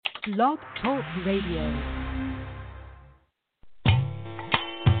Blog Talk Radio.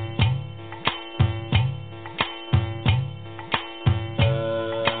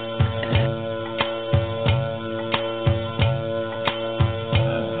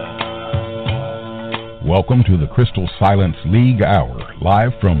 Welcome to the Crystal Silence League Hour,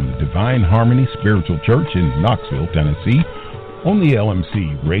 live from Divine Harmony Spiritual Church in Knoxville, Tennessee, on the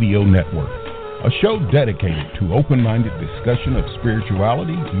LMC Radio Network, a show dedicated to open-minded discussion of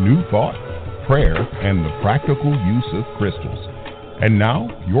spirituality, new thought, prayer, and the practical use of crystals. And now,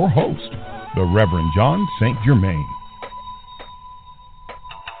 your host, the Reverend John St. Germain.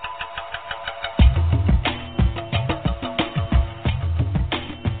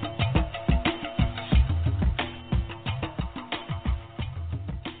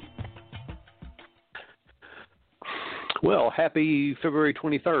 Well, happy February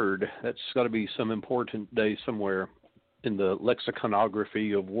 23rd. That's got to be some important day somewhere in the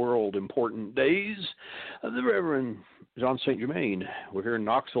lexiconography of world important days. The Reverend John St. Germain. We're here in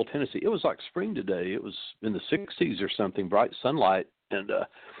Knoxville, Tennessee. It was like spring today. It was in the 60s or something, bright sunlight. And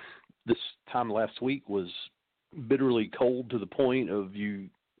this time last week was bitterly cold to the point of you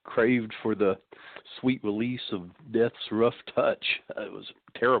craved for the sweet release of death's rough touch. It was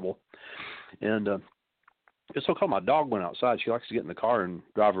terrible. And it's so cold. My dog went outside. She likes to get in the car and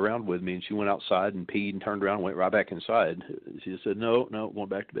drive around with me, and she went outside and peed and turned around and went right back inside. She just said, no, going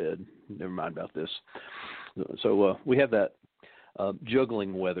back to bed. Never mind about this. So we have that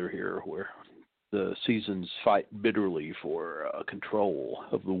juggling weather here where the seasons fight bitterly for control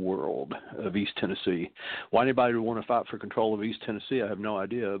of the world of East Tennessee. Why anybody would want to fight for control of East Tennessee, I have no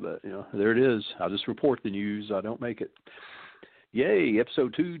idea, but there it is. I'll just report the news. I don't make it. Yay,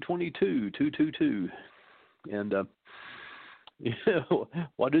 episode 222. And,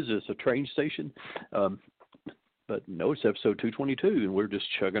 what is this, a train station? But no, it's episode 222, and we're just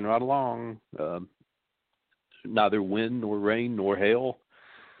chugging right along. Neither wind nor rain nor hail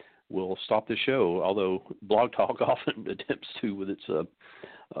will stop the show, although Blog Talk often attempts to with its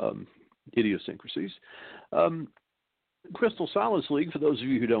idiosyncrasies. Crystal Silence League, for those of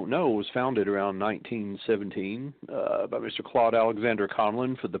you who don't know, was founded around 1917 by Mr. Claude Alexander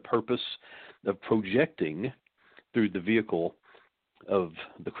Conlon for the purpose of projecting through the vehicle of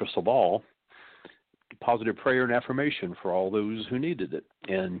the crystal ball positive prayer and affirmation for all those who needed it.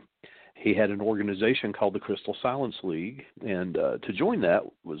 And he had an organization called the Crystal Silence League, and to join that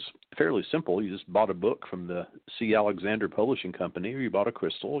was fairly simple. You just bought a book from the C. Alexander Publishing Company, or you bought a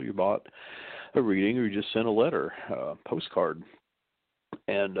crystal, you bought a reading, or you just sent a letter, postcard,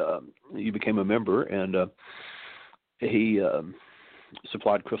 and you became a member. And he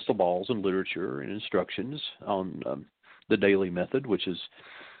supplied crystal balls and literature and instructions on the daily method, which is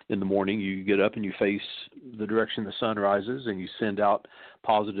in the morning you get up and you face the direction the sun rises and you send out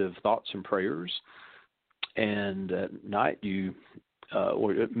positive thoughts and prayers. And at night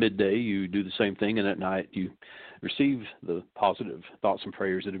or at midday you do the same thing, and at night you receive the positive thoughts and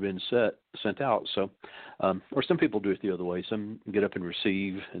prayers that have been sent out. So, or some people do it the other way. Some get up and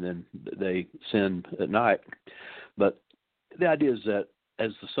receive, and then they send at night. But the idea is that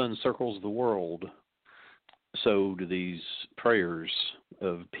as the sun circles the world, so do these prayers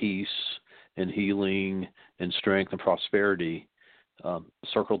of peace and healing and strength and prosperity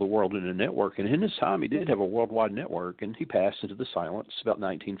circle the world in a network. And in his time, he did have a worldwide network, and he passed into the silence about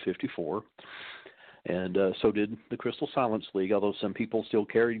 1954. And so did the Crystal Silence League, although some people still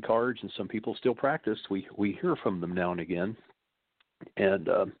carried cards and some people still practiced. We hear from them now and again. And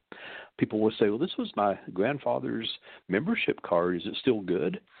people will say, well, this was my grandfather's membership card. Is it still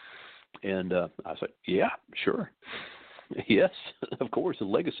good? And I said, yeah, sure. Yes, of course, a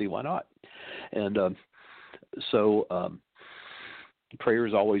legacy. Why not? And so prayer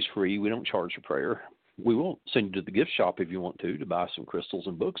is always free. We don't charge for prayer. We will send you to the gift shop if you want to buy some crystals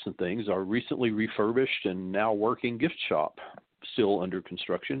and books and things. Our recently refurbished and now working gift shop, still under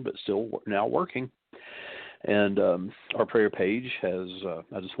construction, but still now working. And our prayer page has,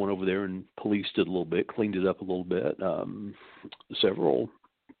 I just went over there and policed it a little bit, cleaned it up a little bit.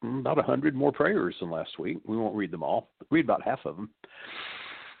 About 100 more prayers than last week. We won't read them all. Read about half of them.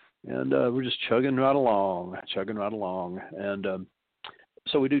 And we're just chugging right along. And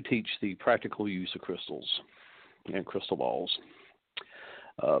so we do teach the practical use of crystals and crystal balls,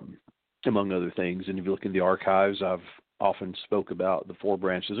 among other things. And if you look in the archives, I've often spoke about the 4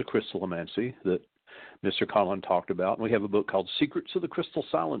 branches of crystallomancy that Mr. Conlon talked about. And we have a book called Secrets of the Crystal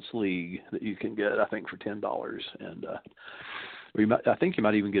Silence League that you can get, I think, for $10. And I think you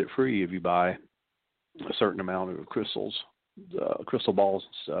might even get it free if you buy a certain amount of crystals, crystal balls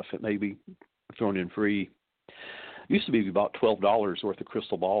and stuff. It may be thrown in free. used to be about $12 worth of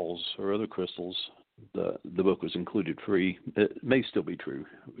crystal balls or other crystals. The book was included free. It may still be true.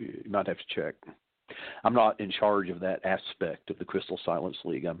 You might have to check. I'm not in charge of that aspect of the Crystal Silence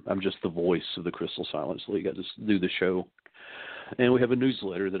League. I'm just the voice of the Crystal Silence League. I just do the show. And we have a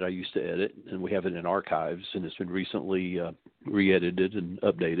newsletter that I used to edit, and we have it in archives, and it's been recently re-edited and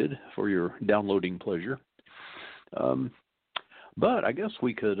updated for your downloading pleasure. But I guess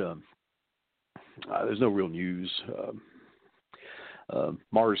we could, there's no real news.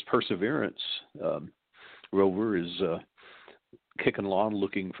 Mars Perseverance rover is kicking along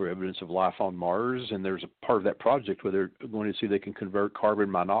looking for evidence of life on Mars, and there's a part of that project where they're going to see if they can convert carbon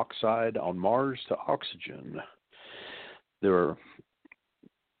monoxide on Mars to oxygen. There are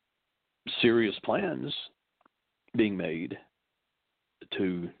serious plans being made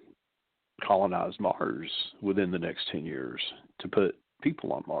to colonize Mars within the next 10 years, to put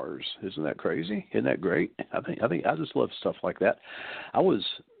people on Mars. Isn't that crazy? Isn't that great? I think I just love stuff like that. I was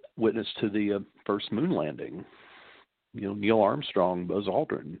witness to the first moon landing. Neil Armstrong, Buzz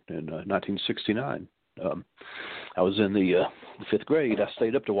Aldrin in 1969. I was in the 5th grade. I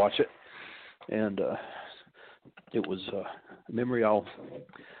stayed up to watch it, and it was a memory I'll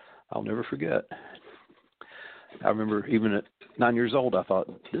never forget. I remember even at 9 years old, I thought,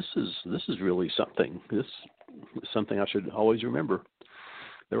 this is really something. This is something I should always remember.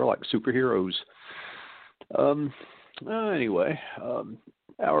 They were like superheroes. Anyway,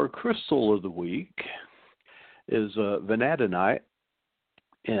 our crystal of the week is vanadinite,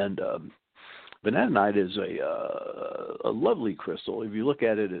 and vanadinite is a lovely crystal. If you look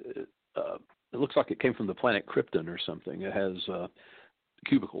at it, it looks like it came from the planet Krypton or something. It has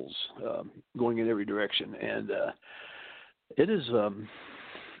cubicles going in every direction, and it is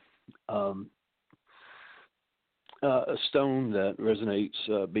a stone that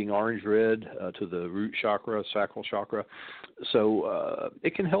resonates being orange-red to the root chakra, sacral chakra. So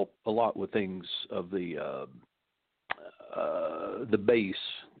it can help a lot with things of the base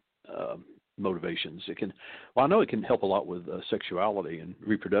motivations. I know it can help a lot with sexuality and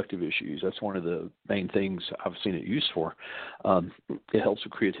reproductive issues. That's one of the main things I've seen it used for. It helps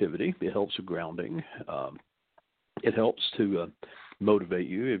with creativity. It helps with grounding. It helps to motivate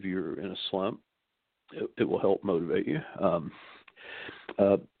you if you're in a slump. It will help motivate you.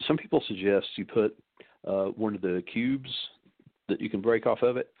 Some people suggest you put one of the cubes that you can break off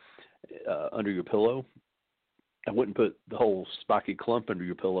of it under your pillow. I wouldn't put the whole spiky clump under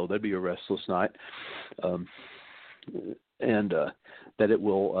your pillow. That'd be a restless night. And that it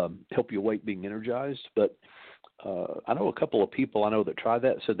will help you awake being energized. But I know a couple of people I know that tried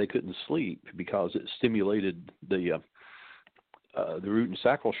that said they couldn't sleep because it stimulated the root and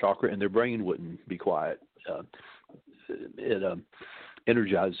sacral chakra, and their brain wouldn't be quiet. It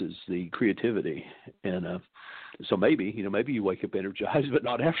energizes the creativity, and so maybe you wake up energized, but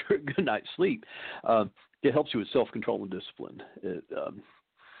not after a good night's sleep. It helps you with self-control and discipline.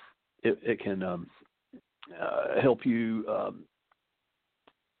 It can help you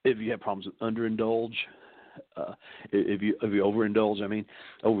if you have problems with underindulge. If you overindulge,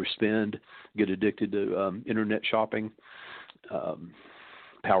 overspend, get addicted to internet shopping,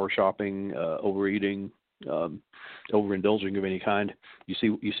 power shopping, overeating, overindulging of any kind. You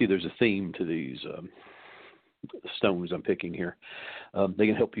see there's a theme to these stones I'm picking here. They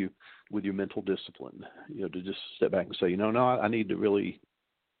can help you with your mental discipline, to just step back and say, no, I need to really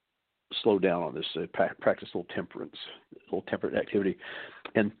slow down on this, practice a little temperate activity.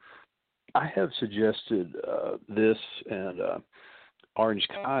 And I have suggested this and orange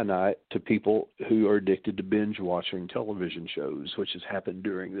kyanite to people who are addicted to binge watching television shows, which has happened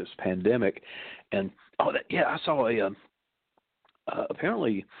during this pandemic. And I saw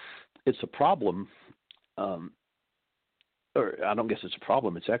apparently it's a problem. Or I don't guess it's a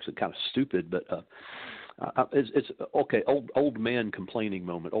problem. It's actually kind of stupid, but it's okay. Old man complaining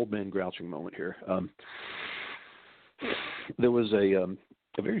moment, old man grouching moment here. There was a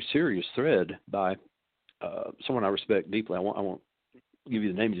very serious thread by someone I respect deeply. I won't give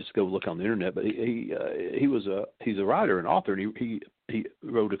you the name. Just go look on the internet. But he's a writer and author, and he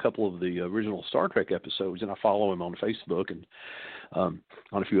wrote a couple of the original Star Trek episodes, and I follow him on Facebook and on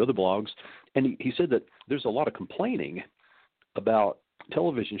a few other blogs. And he said that there's a lot of complaining about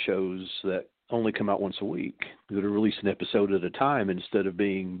television shows that only come out once a week, that are released an episode at a time instead of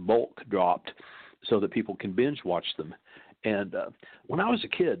being bulk dropped so that people can binge watch them. And when I was a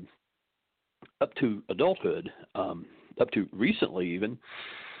kid, up to adulthood, up to recently even,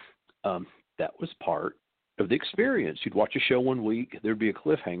 that was part of the experience. You'd watch a show one week, there'd be a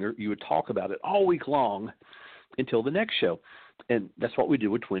cliffhanger, you would talk about it all week long until the next show. And that's what we did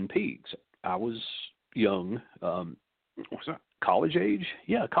with Twin Peaks. I was young. Was that college age?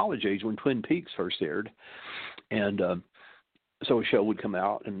 Yeah, college age when Twin Peaks first aired. And so a show would come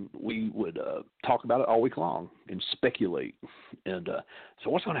out, and we would talk about it all week long and speculate. And so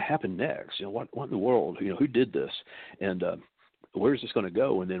what's going to happen next? What in the world? Who did this? And where's this going to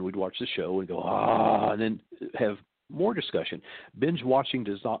go? And then we'd watch the show and go, and then have more discussion. Binge watching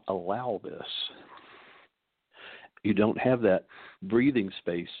does not allow this. You don't have that breathing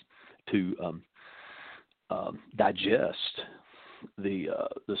space to digest the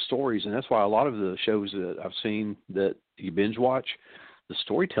stories, and that's why a lot of the shows that I've seen that you binge watch, the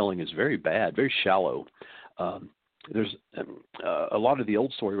storytelling is very bad, very shallow. There's a lot of the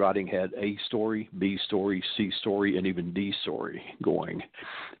old story writing had A story, B story, C story, and even D story going.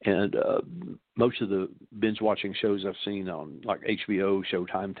 And most of the binge watching shows I've seen on like HBO,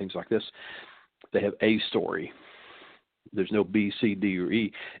 Showtime, things like this, they have A story. There's no B, C, D, or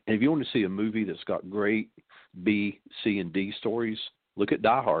E. And if you want to see a movie that's got great B, C, and D stories, look at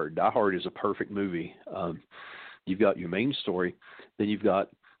Die Hard. Die Hard is a perfect movie. You've got your main story, then you've got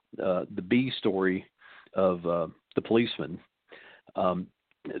the B story of the policeman.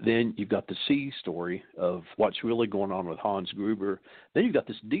 Then you've got the C story of what's really going on with Hans Gruber. Then you've got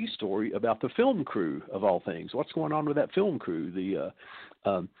this D story about the film crew, of all things. What's going on with that film crew? The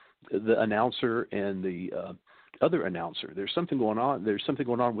announcer and the other announcer. There's something going on. There's something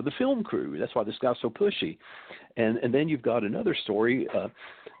going on with the film crew. That's why this guy's so pushy. And then you've got another story,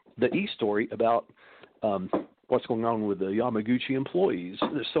 the E story about what's going on with the Yamaguchi employees.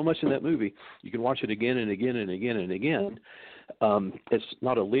 There's so much in that movie. You can watch it again and again and again and again. It's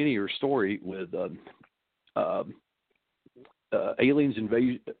not a linear story with aliens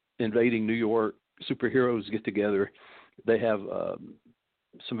invading New York, superheroes get together. They have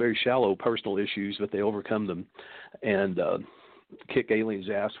some very shallow personal issues, but they overcome them and kick aliens'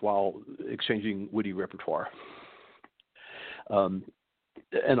 ass while exchanging witty repertoire.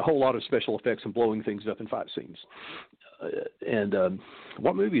 And a whole lot of special effects and blowing things up in fight scenes.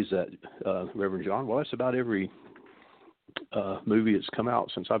 What movie is that, Reverend John? Well, that's about every movie that's come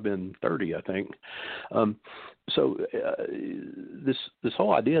out since I've been 30, I think. So this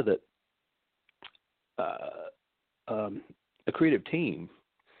whole idea that a creative team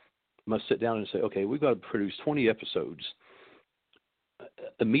must sit down and say, okay, we've got to produce 20 episodes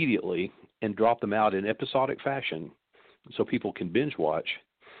immediately and drop them out in episodic fashion so people can binge watch.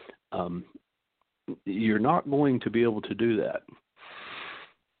 You're not going to be able to do that.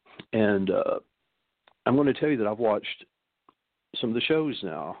 And I'm going to tell you that I've watched some of the shows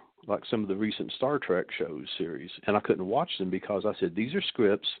now, like some of the recent Star Trek shows series, and I couldn't watch them because I said, these are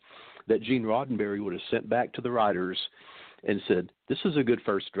scripts that Gene Roddenberry would have sent back to the writers and said, this is a good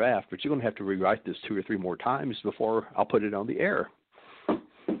first draft, but you're going to have to rewrite this 2 or 3 more times before I'll put it on the air.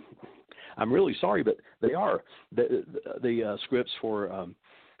 I'm really sorry, but they are. The scripts for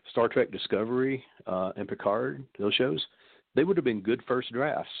Star Trek Discovery and Picard, those shows, they would have been good first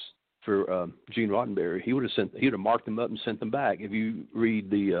drafts for Gene Roddenberry. He would have marked them up and sent them back. If you read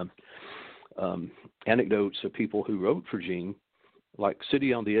the anecdotes of people who wrote for Gene, like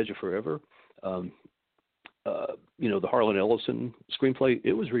City on the Edge of Forever, the Harlan Ellison screenplay,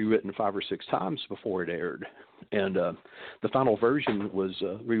 it was rewritten 5 or 6 times before it aired. And the final version was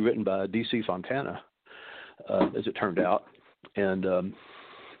rewritten by D.C. Fontana, as it turned out. And, of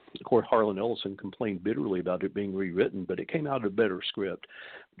course, Harlan Ellison complained bitterly about it being rewritten, but it came out a better script.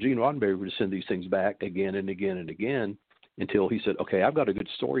 Gene Roddenberry would send these things back again and again and again until he said, okay, I've got a good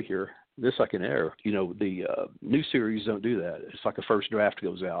story here. This I can air. The new series don't do that. It's like a first draft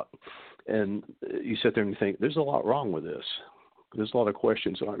goes out. And you sit there and you think, there's a lot wrong with this. There's a lot of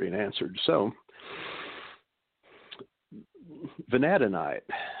questions that aren't being answered. So, Vanadinite,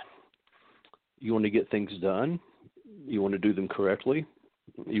 you want to get things done. You want to do them correctly.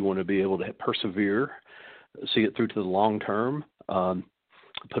 You want to be able to persevere, see it through to the long term,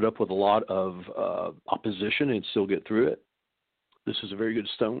 put up with a lot of opposition and still get through it. This is a very good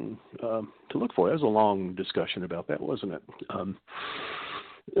stone to look for. That was a long discussion about that, wasn't it?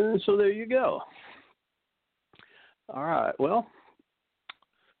 So there you go. All right. Well,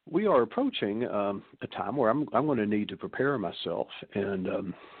 we are approaching a time where I'm going to need to prepare myself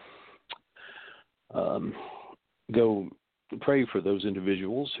and go pray for those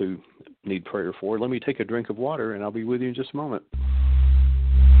individuals who need prayer for. Let me take a drink of water, and I'll be with you in just a moment.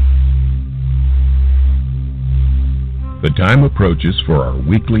 The time approaches for our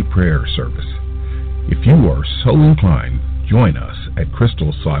weekly prayer service. If you are so inclined, join us at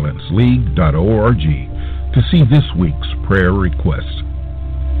crystalsilenceleague.org to see this week's prayer request.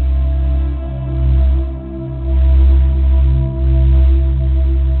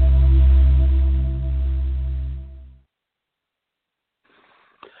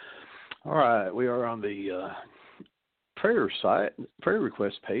 All right, we are on the prayer site, prayer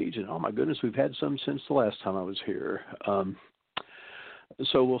request page, and oh my goodness, we've had some since the last time I was here.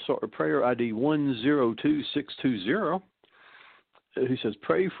 So we'll start with prayer ID 102620, who says,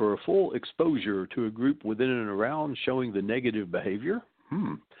 pray for a full exposure to a group within and around showing the negative behavior.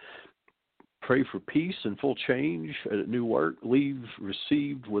 Pray for peace and full change at new work. Leave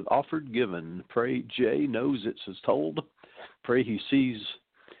received with offered given. Pray Jay knows it's as told. Pray he sees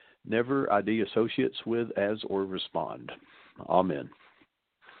never ID associates with as or respond. Amen.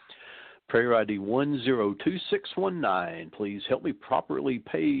 Prayer ID 102619. Please help me properly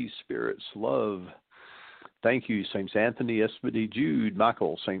pay spirits love. Thank you, Saints Anthony, Espedy, Jude,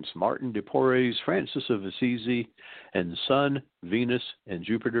 Michael, Saints Martin, de Porres, Francis of Assisi, and Sun, Venus, and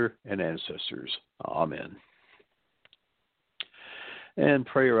Jupiter, and ancestors. Amen. And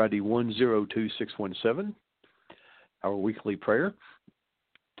prayer ID 102617, our weekly prayer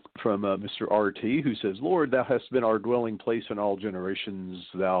from Mr. R.T., who says, Lord, thou hast been our dwelling place in all generations.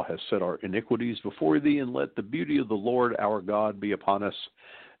 Thou hast set our iniquities before thee, and let the beauty of the Lord our God be upon us.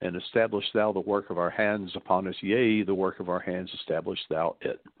 And establish thou the work of our hands upon us. Yea, the work of our hands establish thou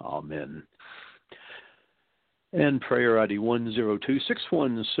it. Amen. And prayer ID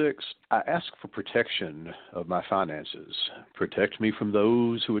 102616, I ask for protection of my finances. Protect me from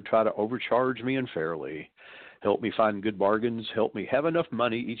those who would try to overcharge me unfairly. Help me find good bargains. Help me have enough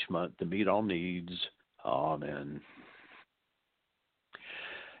money each month to meet all needs. Amen.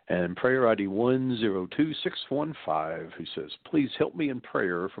 And prayer ID 102615, who says, please help me in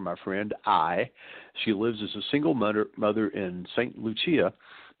prayer for my friend I. She lives as a single mother in St. Lucia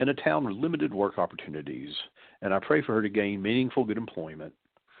in a town with limited work opportunities. And I pray for her to gain meaningful good employment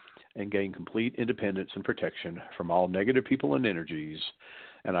and gain complete independence and protection from all negative people and energies.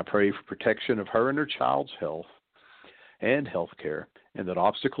 And I pray for protection of her and her child's health and health care, and that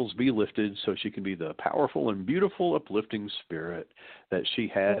obstacles be lifted so she can be the powerful and beautiful, uplifting spirit that she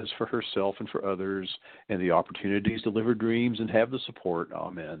has for herself and for others, and the opportunities to live her dreams and have the support.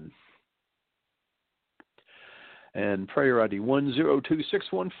 Amen. And prayer ID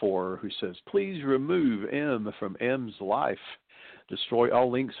 102614, who says, please remove M from M's life. Destroy all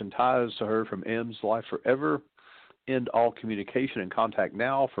links and ties to her from M's life forever. End all communication and contact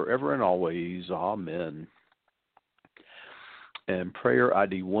now, forever and always. Amen. And prayer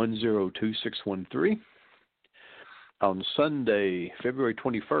ID 102613. On Sunday, February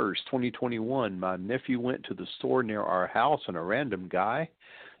 21st, 2021, my nephew went to the store near our house and a random guy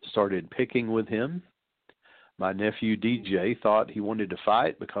started picking with him. My nephew, DJ, thought he wanted to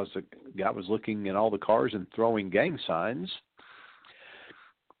fight because the guy was looking in all the cars and throwing gang signs.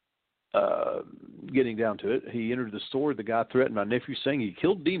 Getting down to it, he entered the store. The guy threatened my nephew, saying he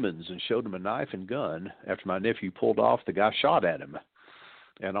killed demons, and showed him a knife and gun. After my nephew pulled off, the guy shot at him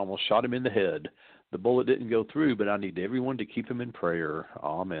and almost shot him in the head. The bullet didn't go through, but I need everyone to keep him in prayer.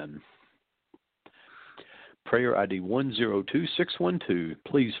 Amen. Prayer ID 102612.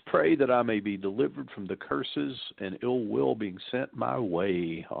 Please pray that I may be delivered from the curses and ill will being sent my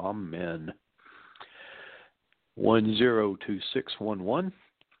way. Amen. 102611.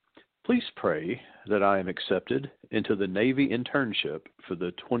 Please pray that I am accepted into the Navy internship for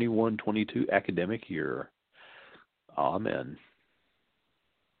the 21-22 academic year. Amen.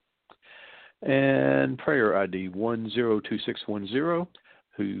 And prayer ID 102610,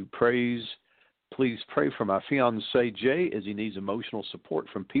 who prays, please pray for my fiancé Jay as he needs emotional support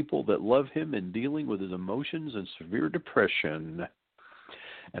from people that love him in dealing with his emotions and severe depression.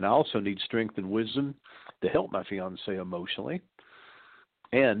 And I also need strength and wisdom to help my fiancé emotionally.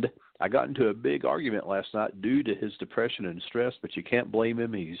 And I got into a big argument last night due to his depression and stress, but you can't blame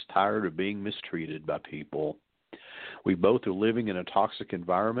him. He's tired of being mistreated by people. We both are living in a toxic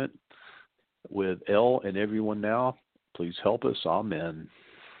environment with Elle and everyone now. Please help us. Amen.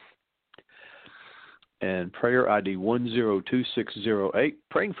 And prayer ID 102608,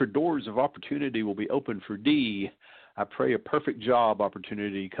 praying for doors of opportunity will be open for D. I pray a perfect job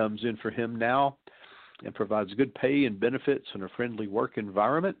opportunity comes in for him now and provides good pay and benefits in a friendly work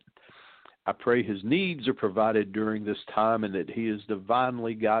environment. I pray his needs are provided during this time and that he is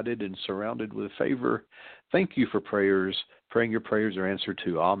divinely guided and surrounded with favor. Thank you for prayers. Praying your prayers are answered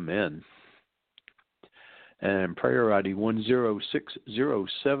to. Amen. And prayer ID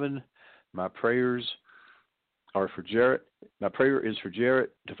 10607, my prayers are for Jarrett. My prayer is for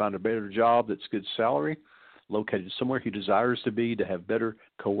Jarrett to find a better job that's good salary, located somewhere he desires to be, to have better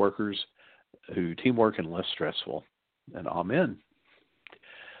coworkers, who teamwork and less stressful. And amen.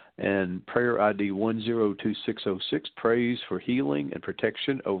 And prayer ID 102606, prays for healing and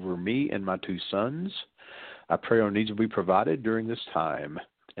protection over me and my two sons. I pray our needs will be provided during this time.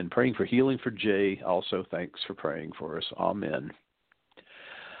 And praying for healing for Jay. Also, thanks for praying for us. Amen.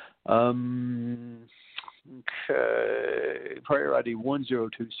 Okay. Prayer ID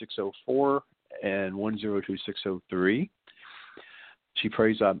 102604 and 102603. She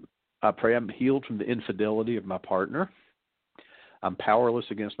prays, I pray I'm healed from the infidelity of my partner. I'm powerless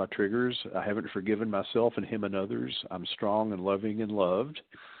against my triggers. I haven't forgiven myself and him and others. I'm strong and loving and loved.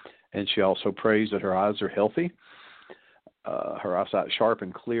 And she also prays that her eyes are healthy, her eyesight sharp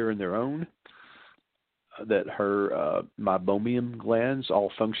and clear in their own, that her meibomian glands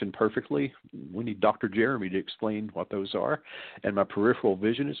all function perfectly. We need Dr. Jeremy to explain what those are. And my peripheral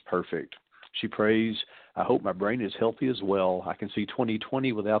vision is perfect. She prays, I hope my brain is healthy as well. I can see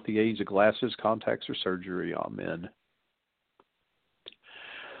 20/20 without the aids of glasses, contacts, or surgery. Amen.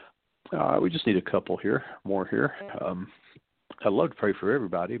 We just need a couple here, more here. I'd love to pray for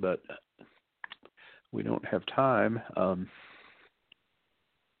everybody, but we don't have time.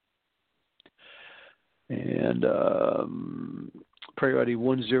 Prayer ID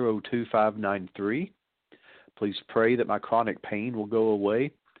 102593. Please pray that my chronic pain will go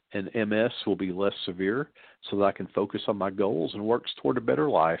away and MS will be less severe so that I can focus on my goals and work toward a better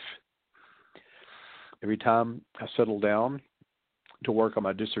life. Every time I settle down to work on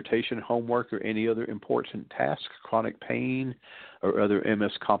my dissertation, homework, or any other important task, chronic pain or other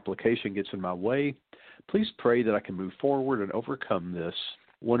MS complication gets in my way. Please pray that I can move forward and overcome this.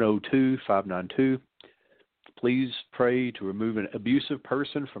 102592. Please pray to remove an abusive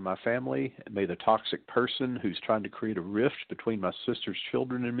person from my family. May the toxic person who's trying to create a rift between my sister's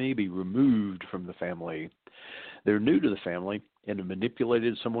children and me be removed from the family. They're new to the family and have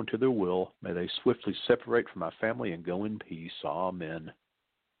manipulated someone to their will. May they swiftly separate from my family and go in peace. Amen.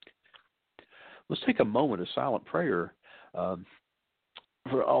 Let's take a moment of silent prayer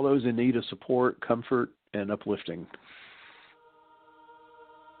for all those in need of support, comfort, and uplifting.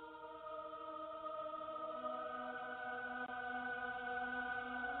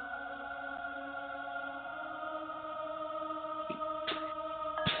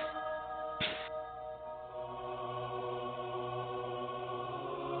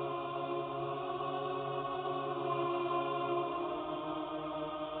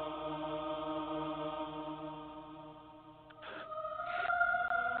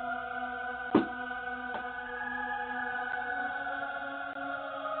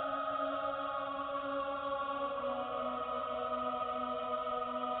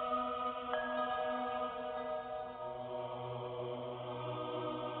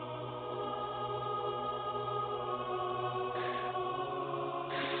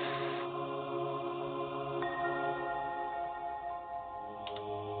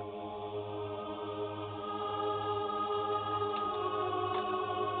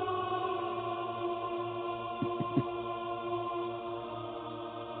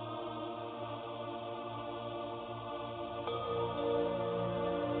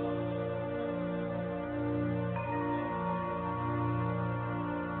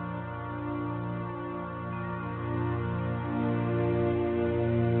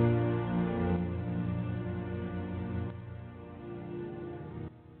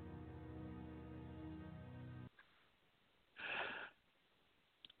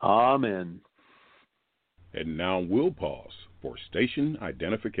 Amen. And now we'll pause for station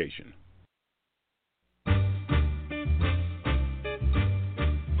identification.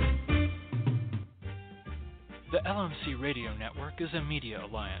 The LMC Radio Network is a media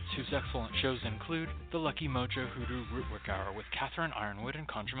alliance whose excellent shows include The Lucky Mojo Hoodoo Rootwork Hour with Catherine Ironwood and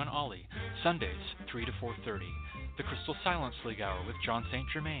Conjurman Ollie, Sundays 3 to 4:30. The Crystal Silence League Hour with John St.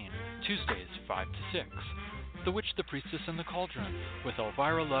 Germain, Tuesdays 5 to 6. The Witch, the Priestess, and the Cauldron with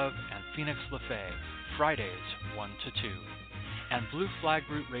Elvira Love and Phoenix LaFay, Fridays 1 to 2. And Blue Flag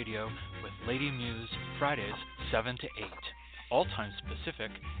Root Radio with Lady Muse, Fridays 7 to 8. All times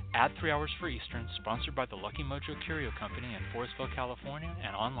Pacific, add 3 hours for Eastern, sponsored by the Lucky Mojo Curio Company in Forestville, California,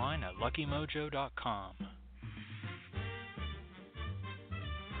 and online at luckymojo.com.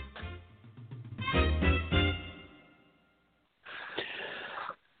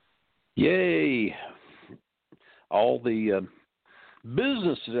 Yay! All the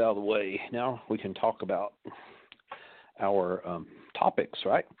business is out of the way. Now we can talk about our topics,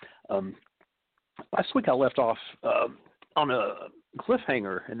 right? Last week I left off on a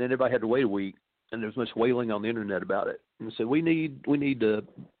cliffhanger, and then everybody had to wait a week, and there was much wailing on the internet about it. And so we need to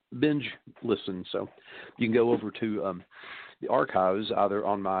binge listen. So you can go over to the archives either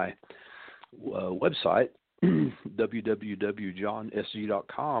on my website,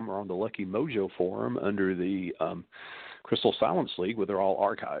 www.johnsg.com, or on the Lucky Mojo forum under the Crystal Silence League, where they're all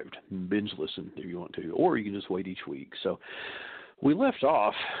archived. Binge listen if you want to, or you can just wait each week. So we left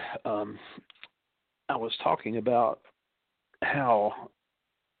off, I was talking about how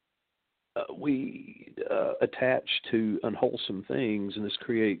we attach to unwholesome things, and this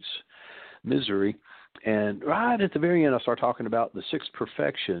creates misery. And right at the very end, I start talking about the 6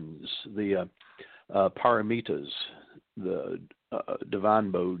 perfections, the paramitas, the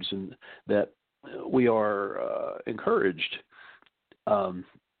divine modes, and that we are encouraged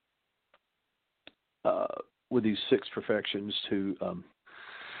with these 6 perfections to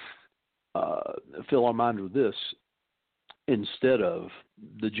fill our mind with this instead of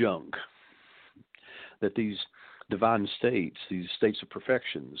the junk. That these divine states, these states of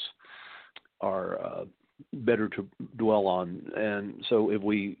perfections, are better to dwell on. And so if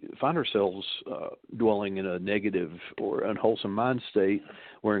we find ourselves dwelling in a negative or unwholesome mind state,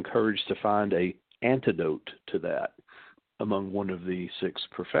 we're encouraged to find an antidote to that among one of the 6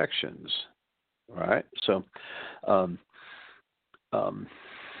 perfections. All right? So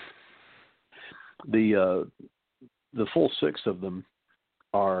the full 6 of them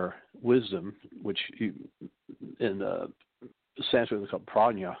are wisdom, which in Sanskrit is called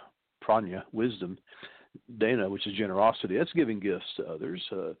prajna, wisdom; dana, which is generosity, that's giving gifts to others;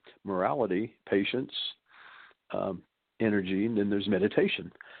 morality, patience, energy, and then there's meditation.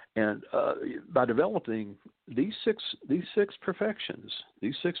 And by developing these six perfections,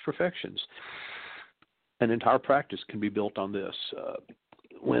 an entire practice can be built on this.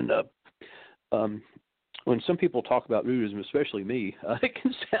 When some people talk about Buddhism, especially me, it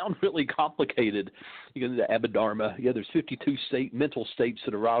can sound really complicated. You go to the Abhidharma. Yeah, there's 52 mental states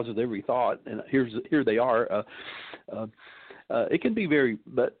that arise with every thought, and here they are. It can be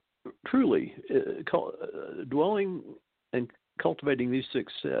but truly, dwelling and cultivating these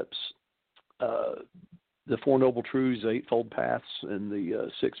 6 steps, the 4 Noble Truths, the Eightfold Paths, and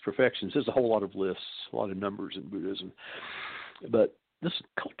the 6 Perfections. There's a whole lot of lists, a lot of numbers in Buddhism. But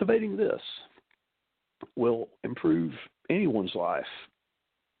cultivating this will improve anyone's life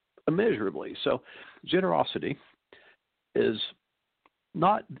immeasurably. So generosity is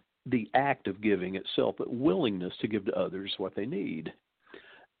not the act of giving itself, but willingness to give to others what they need.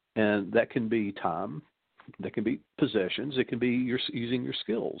 And that can be time, that can be possessions, it can be using your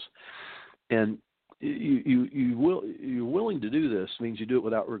skills. And you're willing to do this means you do it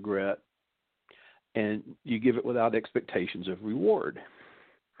without regret, and you give it without expectations of reward.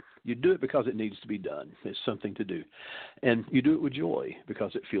 You do it because it needs to be done. It's something to do. And you do it with joy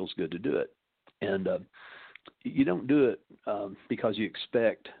because it feels good to do it. And you don't do it because you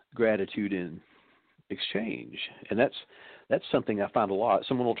expect gratitude in exchange. And that's something I find a lot.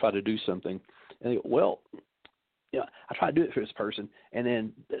 Someone will try to do something, and they go, well, I tried to do it for this person, and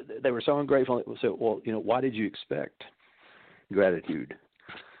then they were so ungrateful. So, well, why did you expect gratitude?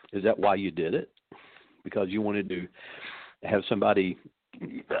 Is that why you did it? Because you wanted to have somebody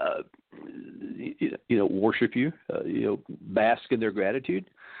worship you, bask in their gratitude?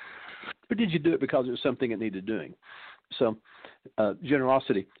 Or did you do it because it was something that needed doing? So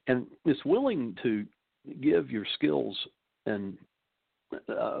generosity, and it's willing to give your skills and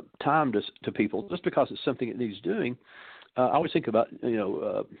time to people just because it's something that needs doing. I always think about,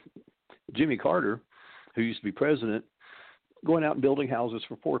 Jimmy Carter, who used to be president, going out and building houses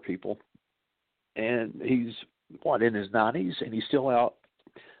for poor people. And he's, in his 90s, and he's still out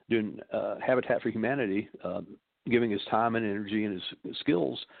doing Habitat for Humanity, giving his time and energy and his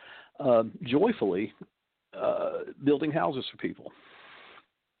skills joyfully building houses for people.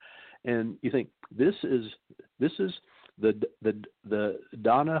 And you think this is the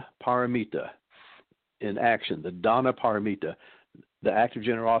Dana Paramita in action, the Dana Paramita, the act of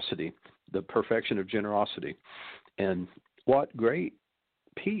generosity, the perfection of generosity. And what great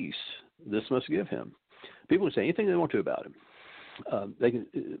peace this must give him. People can say anything they want to about him. They can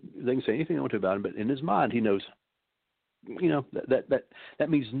say anything they want to about him, but in his mind, he knows, that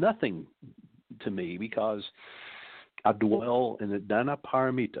means nothing to me because I dwell in the Dana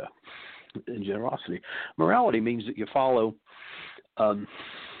Paramita, in generosity. Morality means that you follow the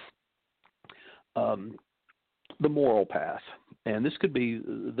moral path, and this could be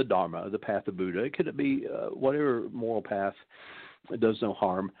the Dharma, the path of Buddha. It could be whatever moral path does no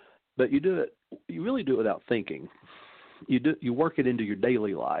harm, but you really do it without thinking. You work it into your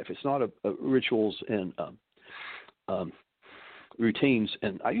daily life. It's not a rituals and routines.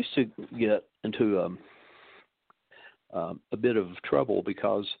 And I used to get into a bit of trouble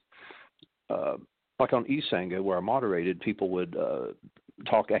because, like on Isanga, where I moderated, people would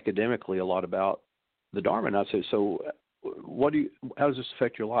talk academically a lot about the Dharma, and I'd say, "So, how does this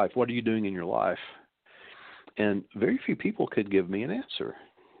affect your life? What are you doing in your life?" And very few people could give me an answer.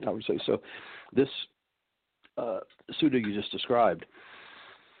 I would say, "So, this Sudha, you just described,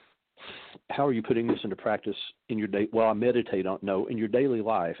 how are you putting this into practice in your day? Well, I meditate on, no, in your daily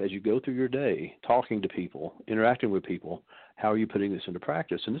life, as you go through your day, talking to people, interacting with people, how are you putting this into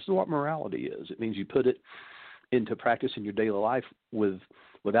practice? And this is what morality is. It means you put it into practice in your daily life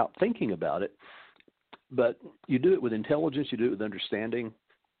without thinking about it, but you do it with intelligence, you do it with understanding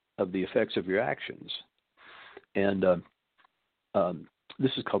of the effects of your actions. And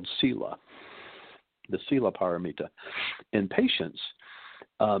this is called sila, the sila paramita. And patience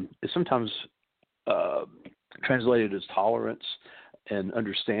is sometimes translated as tolerance and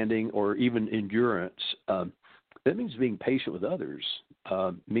understanding, or even endurance. That means being patient with others.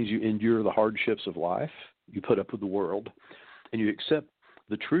 It means you endure the hardships of life, you put up with the world, and you accept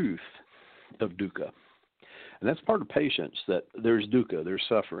the truth of dukkha. And that's part of patience, that there's dukkha, there's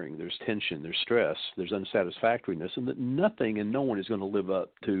suffering, there's tension, there's stress, there's unsatisfactoriness, and that nothing and no one is going to live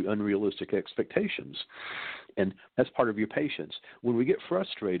up to unrealistic expectations. And that's part of your patience. When we get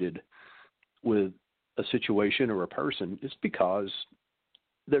frustrated with a situation or a person, it's because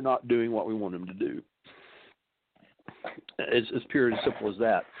they're not doing what we want them to do. It's pure and simple as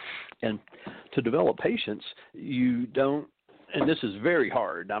that. And to develop patience, you don't, and this is very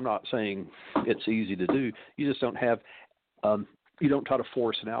hard. I'm not saying it's easy to do. You just don't have, you don't try to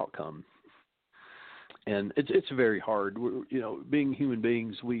force an outcome. And it's very hard. Being human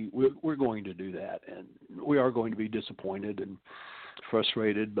beings, we're going to do that, and we are going to be disappointed and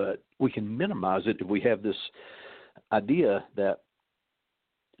frustrated. But we can minimize it if we have this idea that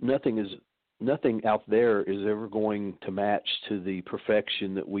nothing out there is ever going to match to the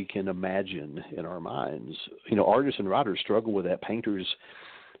perfection that we can imagine in our minds. Artists and writers struggle with that. Painters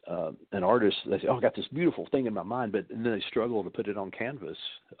and artists, they say, "Oh, I got this beautiful thing in my mind," but and then they struggle to put it on canvas.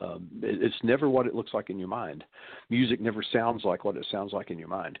 It's never what it looks like in your mind. Music never sounds like what it sounds like in your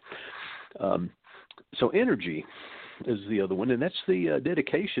mind. So energy is the other one, and that's the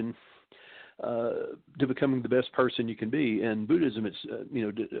dedication to becoming the best person you can be. In Buddhism, it's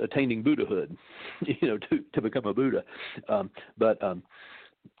attaining Buddhahood, to become a Buddha. But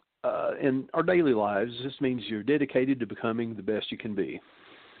in our daily lives, this means you're dedicated to becoming the best you can be.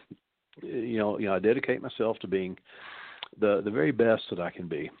 I dedicate myself to being the very best that I can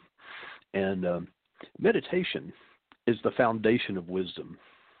be. And meditation is the foundation of wisdom.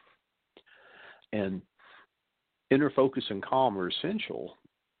 And inner focus and calm are essential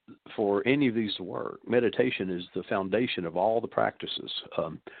for any of these to work. Meditation is the foundation of all the practices.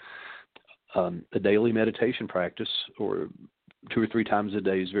 A daily meditation practice, or 2 or 3 times a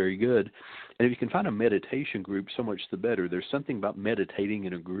day, is very good. And if you can find a meditation group, so much the better. There's something about meditating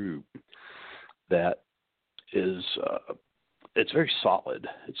in a group that is, it's very solid.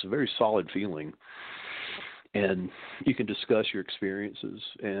 It's a very solid feeling. And you can discuss your experiences.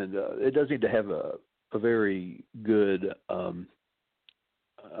 And it does need to have a very good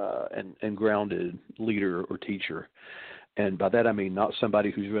and grounded leader or teacher. And by that I mean not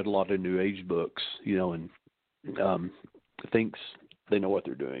somebody who's read a lot of New Age books, and thinks they know what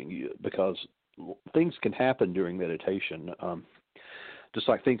they're doing, because things can happen during meditation, just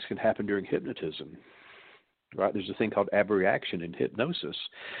like things can happen during hypnotism, right? There's a thing called abreaction in hypnosis,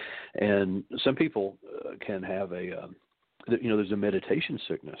 and some people can have there's a meditation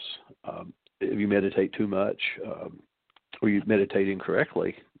sickness. If you meditate too much, or you meditate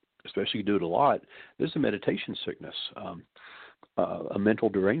incorrectly, especially if you do it a lot, there's a meditation sickness, a mental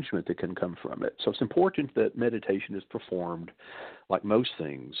derangement that can come from it. So it's important that meditation is performed, like most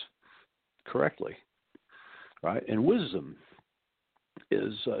things, correctly, right? And wisdom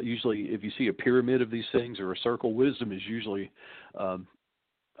is usually, if you see a pyramid of these things or a circle, wisdom is usually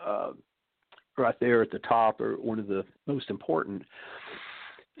right there at the top, or one of the most important.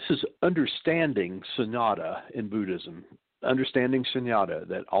 This is understanding sunyata in Buddhism. Understanding sunyata,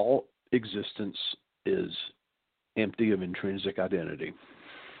 that all existence is empty of intrinsic identity,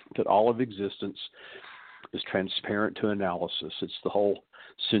 that all of existence is transparent to analysis. It's the whole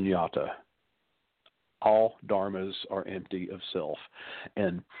sunyata. All dharmas are empty of self.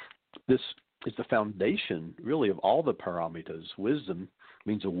 And this is the foundation, really, of all the paramitas. Wisdom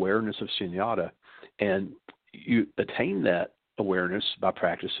means awareness of sunyata, and you attain that awareness by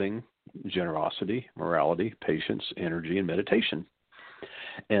practicing generosity, morality, patience, energy, and meditation.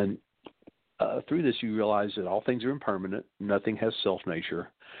 And through this, you realize that all things are impermanent. Nothing has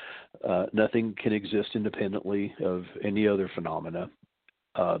self-nature. Nothing can exist independently of any other phenomena.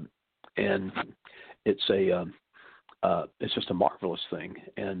 And it's just a marvelous thing.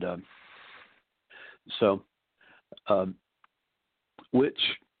 And which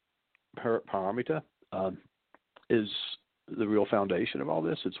paramita is the real foundation of all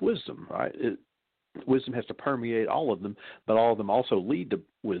this? It's wisdom, right? wisdom has to permeate all of them, but all of them also lead to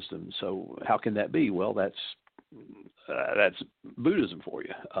wisdom. So how can that be? Well, that's Buddhism for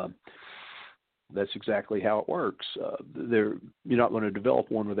you. That's exactly how it works. You're not going to develop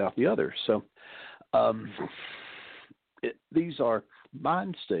one without the other. So these are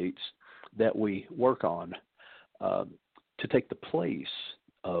mind states that we work on to take the place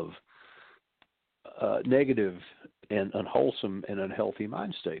of negative and unwholesome and unhealthy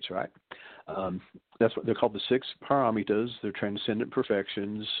mind states, right? That's what they're called, the 6 paramitas. They're transcendent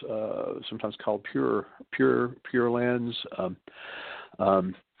perfections, sometimes called pure lands,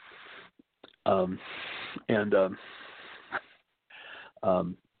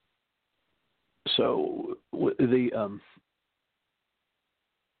 so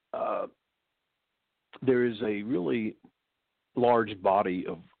there is a really large body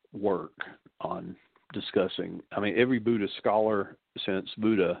of work on discussing. I mean, every Buddhist scholar since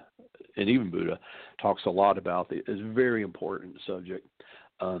Buddha, and even Buddha, talks a lot about it. It's a very important subject.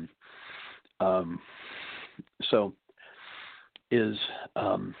 So is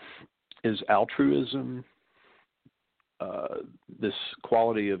altruism, this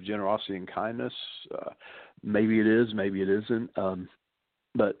quality of generosity and kindness? Maybe it is, maybe it isn't.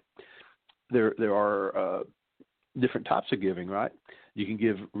 But there are different types of giving, right? You can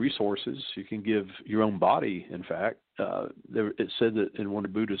give resources. You can give your own body, in fact. It said that in one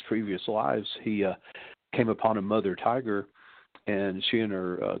of Buddha's previous lives, he came upon a mother tiger, and she and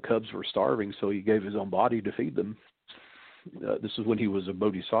her cubs were starving, so he gave his own body to feed them. This is when he was a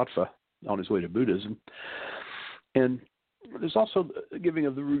bodhisattva on his way to Buddhism. And there's also the giving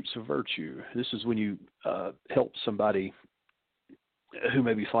of the roots of virtue. This is when you help somebody who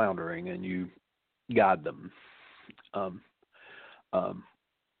may be floundering and you guide them.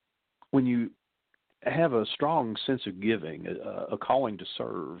 When you have a strong sense of giving, a calling to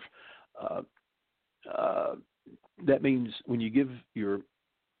serve, that means when you give your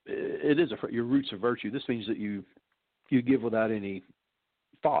roots of virtue, this means that you give without any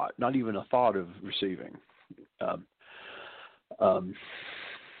thought, not even a thought of receiving.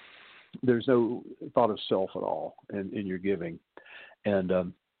 There's no thought of self at all in your giving.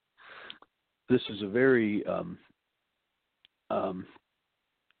 And this is a very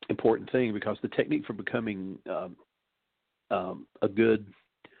important thing, because the technique for becoming a good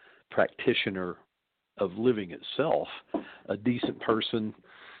practitioner of living itself, a decent person,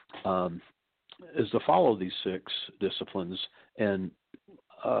 is to follow these 6 disciplines. And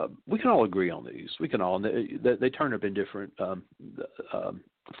we can all agree on these. We can all. They turn up in different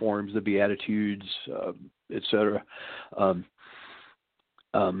forms, the Beatitudes, etc.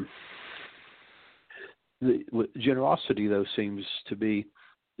 Generosity, though, seems to be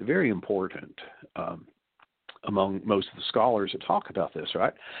very important among most of the scholars that talk about this,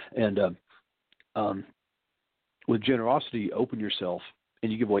 right? And with generosity, you open yourself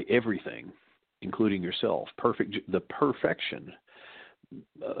and you give away everything, including yourself. The perfection,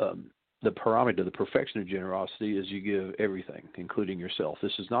 the paramita, the perfection of generosity is you give everything, including yourself.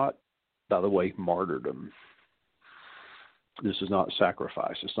 This is not, by the way, martyrdom. This is not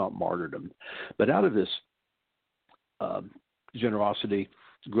sacrifice. It's not martyrdom. But out of this generosity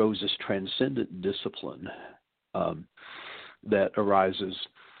grows this transcendent discipline that arises.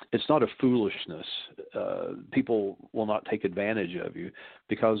 It's not a foolishness. People will not take advantage of you,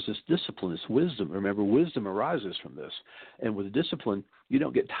 because this discipline, this wisdom. Remember, wisdom arises from this. And with discipline, you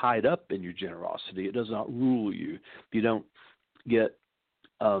don't get tied up in your generosity. It does not rule you. You don't get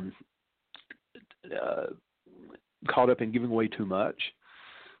caught up in giving away too much.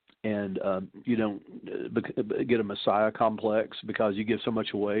 And you don't get a messiah complex because you give so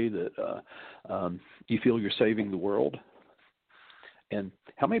much away that you feel you're saving the world. And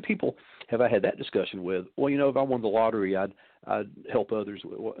how many people have I had that discussion with? Well, if I won the lottery, I'd help others.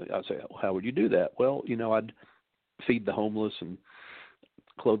 I'd say, well, how would you do that? Well, I'd feed the homeless and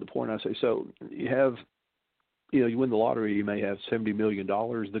clothe the poor. And I say, so you win the lottery, you may have $70 million.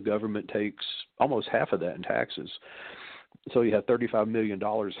 The government takes almost half of that in taxes. So you have $35 million.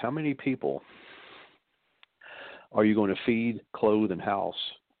 How many people are you going to feed, clothe, and house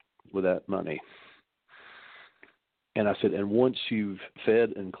with that money? And I said, and once you've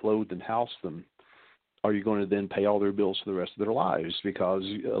fed and clothed and housed them, are you going to then pay all their bills for the rest of their lives? Because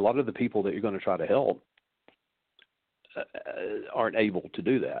a lot of the people that you're going to try to help aren't able to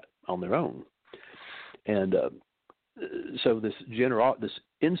do that on their own. And so this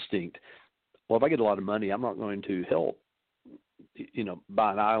instinct, well, if I get a lot of money, I'm not going to help,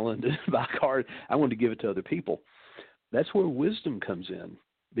 buy an island, buy a car. I want to give it to other people. That's where wisdom comes in,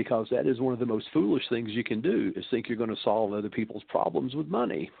 because that is one of the most foolish things you can do, is think you're going to solve other people's problems with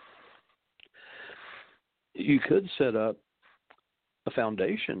money. you could set up a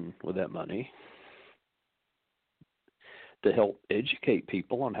foundation with that money to help educate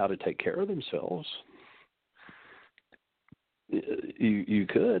people on how to take care of themselves. You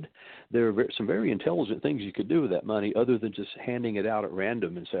could. There are some very intelligent things you could do with that money other than just handing it out at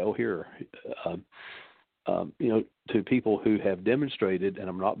random and say, oh, here, to people who have demonstrated, and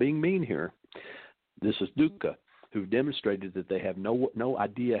I'm not being mean here, this is dukkha, who've demonstrated that they have no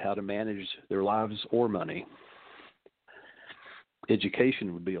idea how to manage their lives or money.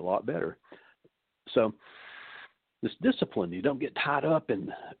 Education would be a lot better. So this discipline, you don't get tied up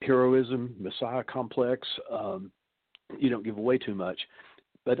in heroism, messiah complex. You don't give away too much.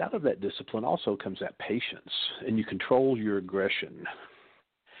 But out of that discipline also comes that patience, and you control your aggression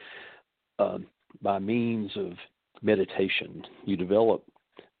by means of meditation. You develop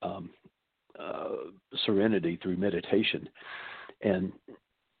serenity through meditation, and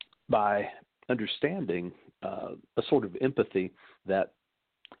by understanding a sort of empathy that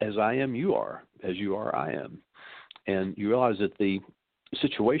as I am, you are, as you are, I am. And you realize that the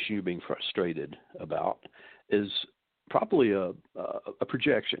situation you're being frustrated about is probably a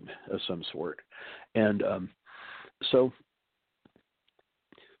projection of some sort. And so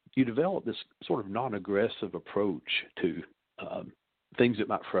you develop this sort of non-aggressive approach to things that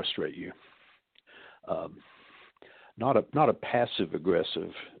might frustrate you. Not a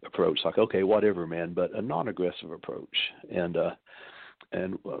passive-aggressive approach, like, okay, whatever, man, but a non-aggressive approach. And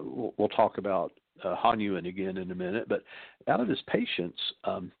we'll talk about Hanyuan again in a minute. But out of this patience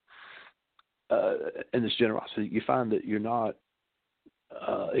and this generosity, you find that you're not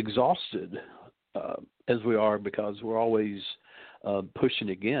exhausted as we are, because we're always pushing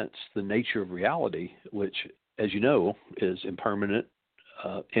against the nature of reality, which, as you know, is impermanent,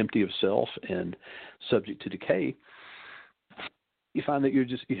 empty of self, and subject to decay. You find that you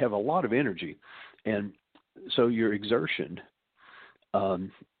have a lot of energy, and so your exertion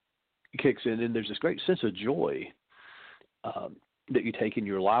kicks in, and there's this great sense of joy that you take in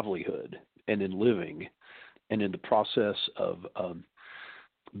your livelihood and in living and in the process of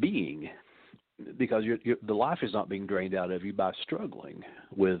being, because the life is not being drained out of you by struggling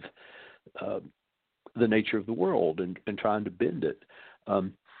with the nature of the world and trying to bend it.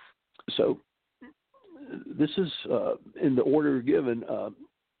 So this is in the order given.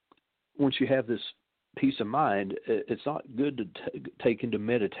 Once you have this peace of mind, it's not good to take into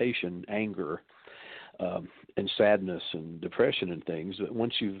meditation anger and sadness and depression and things. But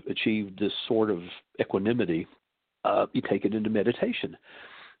once you've achieved this sort of equanimity, you take it into meditation.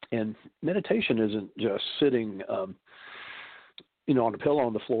 And meditation isn't just sitting, on a pillow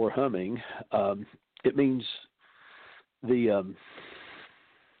on the floor humming. It means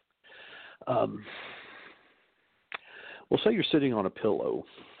well, say you're sitting on a pillow.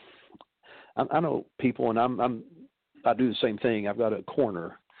 I know people, and I do the same thing. I've got a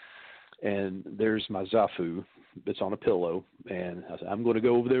corner, and there's my zafu that's on a pillow, and I say, I'm going to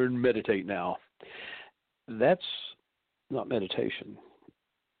go over there and meditate now. That's not meditation.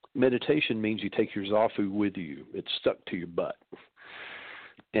 Meditation means you take your zafu with you. It's stuck to your butt.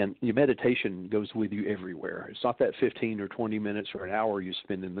 And your meditation goes with you everywhere. It's not that 15 or 20 minutes or an hour you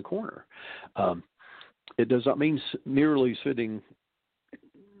spend in the corner. It does not mean merely sitting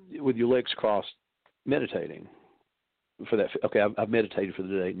with your legs crossed meditating for that. Okay, I've meditated for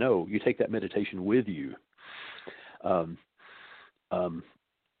the day. No, you take that meditation with you.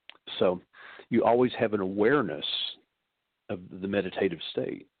 So you always have an awareness of the meditative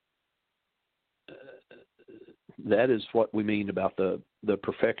state. That is what we mean about the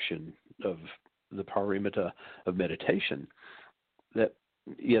perfection of the paramita of meditation. That,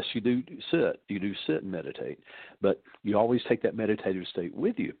 yes, you do sit and meditate, but you always take that meditative state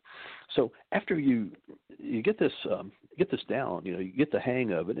with you. So after you get this down, you get the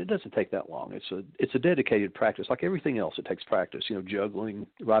hang of it. It doesn't take that long. It's a dedicated practice, like everything else. It takes practice. Juggling,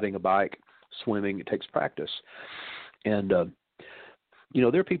 riding a bike, swimming. It takes practice, and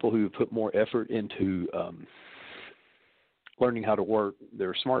there are people who put more effort into learning how to work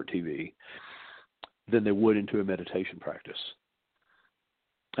their smart TV than they would into a meditation practice.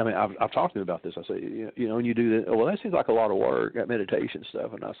 I mean, I've talked to them about this. I say, when you do that, well, that seems like a lot of work, that meditation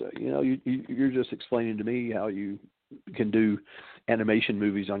stuff. And I say, you're just explaining to me how you can do animation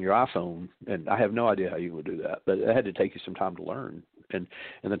movies on your iPhone, and I have no idea how you would do that. But it had to take you some time to learn, and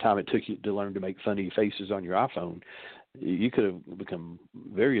the time it took you to learn to make funny faces on your iPhone, you could have become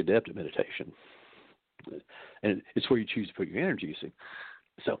very adept at meditation. And it's where you choose to put your energy, you see.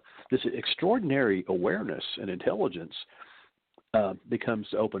 So this extraordinary awareness and intelligence becomes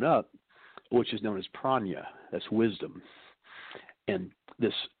to open up, which is known as prajna. That's wisdom. And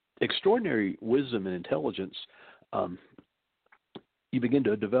this extraordinary wisdom and intelligence, you begin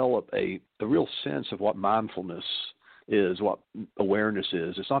to develop a real sense of what mindfulness is, what awareness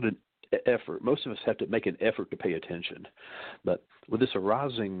is. It's not an effort. Most of us have to make an effort to pay attention. But with this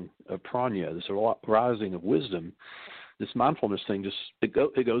arising of prajna, this arising of wisdom, this mindfulness thing it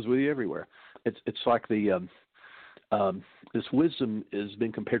goes with you everywhere. It's like the this wisdom is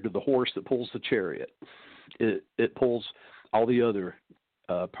being compared to the horse that pulls the chariot. It pulls all the other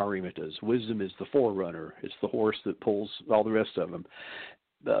parimitas. Wisdom is the forerunner. It's the horse that pulls all the rest of them.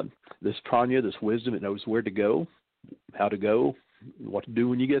 This prajna, this wisdom, it knows where to go, how to go, what to do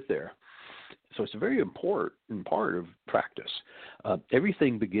when you get there. So it's a very important part of practice.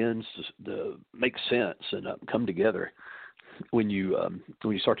 Everything begins to make sense and come together when you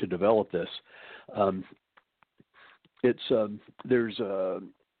start to develop this. There's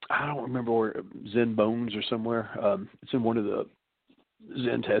I don't remember where, Zen Bones or somewhere. It's in one of the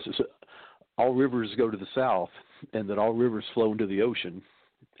Zen tests. All rivers go to the south, and that all rivers flow into the ocean,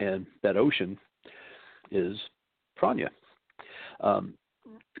 and that ocean is prajna.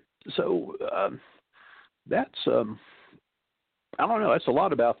 So that's I don't know. That's a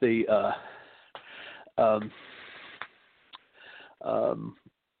lot about the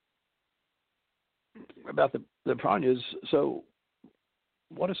prajnas. So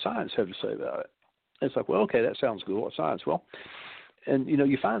what does science have to say about it? It's like, well, okay, that sounds cool. What's science? Well, and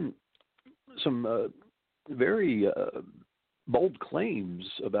you find some very bold claims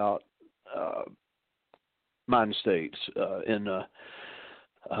about mind states in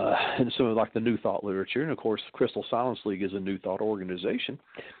some of like the New Thought literature, and of course, Crystal Silence League is a New Thought organization,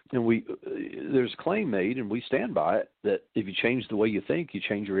 and there's a claim made, and we stand by it, that if you change the way you think, you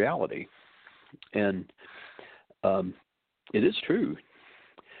change reality, and it is true,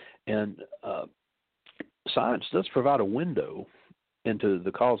 and science does provide a window into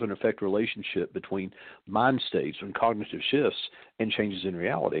the cause and effect relationship between mind states and cognitive shifts and changes in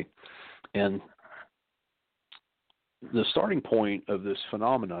reality, and the starting point of this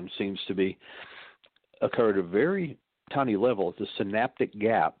phenomenon seems to be occur at a very tiny level at the synaptic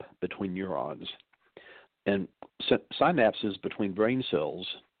gap between neurons. And synapses between brain cells,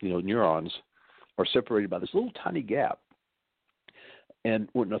 neurons, are separated by this little tiny gap. And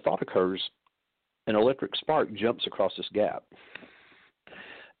when a thought occurs, an electric spark jumps across this gap.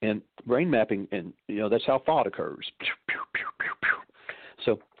 And brain mapping, and that's how thought occurs.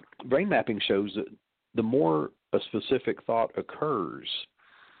 So brain mapping shows that the more a specific thought occurs,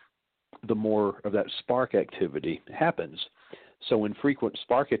 the more of that spark activity happens. So when frequent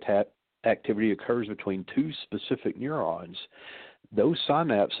spark activity occurs between two specific neurons, those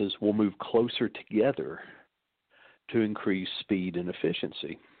synapses will move closer together to increase speed and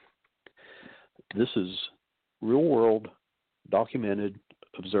efficiency. This is real-world, documented,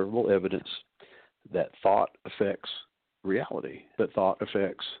 observable evidence that thought affects reality, that thought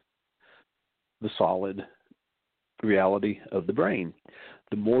affects the solid reality of the brain.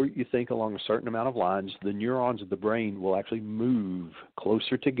 The more you think along a certain amount of lines, the neurons of the brain will actually move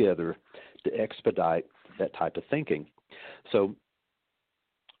closer together to expedite that type of thinking. So,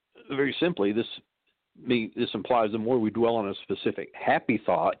 very simply, this implies the more we dwell on a specific happy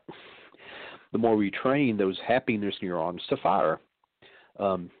thought, the more we train those happiness neurons to fire.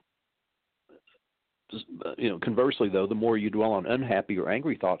 Conversely, though, the more you dwell on unhappy or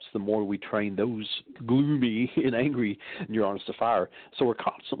angry thoughts, the more we train those gloomy and angry neurons to fire. So we're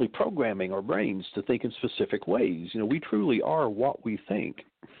constantly programming our brains to think in specific ways. We truly are what we think,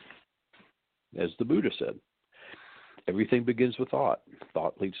 as the Buddha said. Everything begins with thought.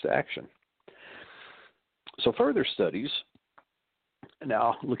 Thought leads to action. So further studies,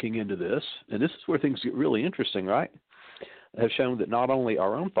 now looking into this, and this is where things get really interesting, right, have shown that not only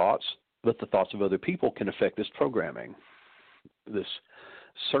our own thoughts, but the thoughts of other people can affect this programming, this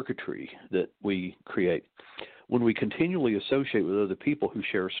circuitry that we create. When we continually associate with other people who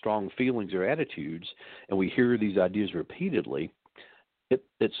share strong feelings or attitudes, and we hear these ideas repeatedly,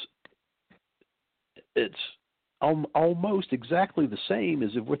 it's almost exactly the same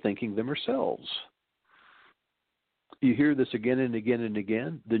as if we're thinking them ourselves. You hear this again and again and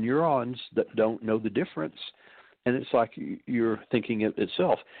again. The neurons that don't know the difference, and it's like you're thinking it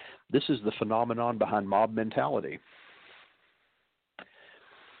itself. This is the phenomenon behind mob mentality.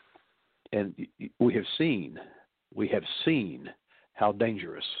 And we have seen how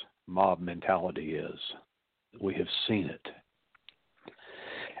dangerous mob mentality is. We have seen it.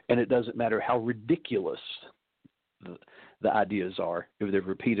 And it doesn't matter how ridiculous the ideas are. If they're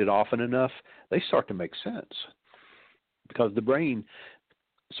repeated often enough, they start to make sense. Because the brain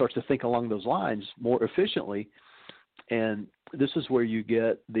starts to think along those lines more efficiently, And this is where you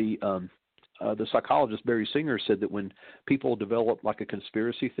get the psychologist Barry Singer said that when people develop like a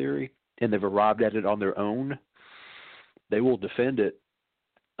conspiracy theory and they've arrived at it on their own, they will defend it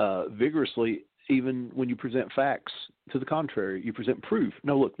vigorously, even when you present facts to the contrary. You present proof.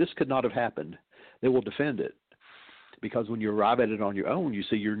 No, look, this could not have happened. They will defend it. Because when you arrive at it on your own, you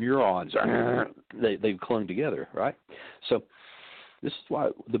see your neurons, they've clung together, right? So this is why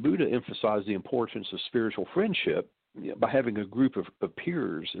the Buddha emphasized the importance of spiritual friendship. By having a group of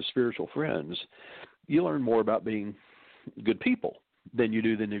peers as spiritual friends, you learn more about being good people than you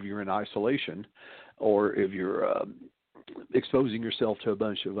do than if you're in isolation or if you're exposing yourself to a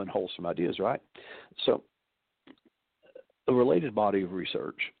bunch of unwholesome ideas, right? So a related body of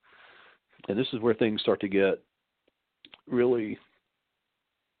research, and this is where things start to get really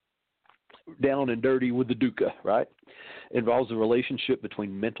down and dirty with the dukkha, right? Involves the relationship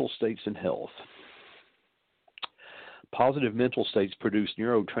between mental states and health. Positive mental states produce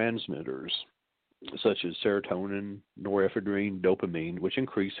neurotransmitters such as serotonin, norepinephrine, dopamine, which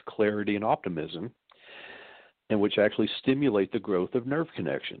increase clarity and optimism, and which actually stimulate the growth of nerve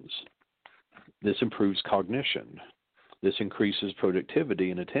connections. This improves cognition. This increases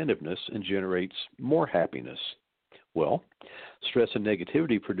productivity and attentiveness and generates more happiness. Well, stress and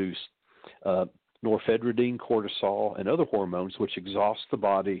negativity produce norepinephrine, cortisol, and other hormones which exhaust the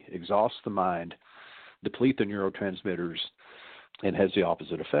body, exhaust the mind, deplete the neurotransmitters, and has the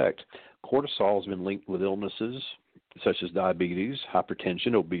opposite effect. Cortisol has been linked with illnesses such as diabetes,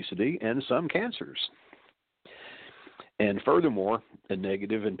 hypertension, obesity, and some cancers. And furthermore, a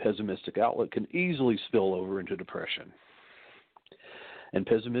negative and pessimistic outlook can easily spill over into depression. And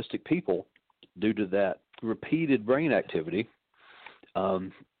pessimistic people, due to that repeated brain activity,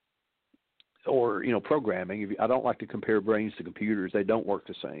 or programming. I don't like to compare brains to computers. They don't work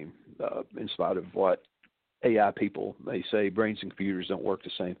the same. In spite of what AI people may say, brains and computers don't work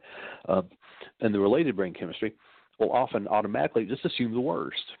the same. And the related brain chemistry will often automatically just assume the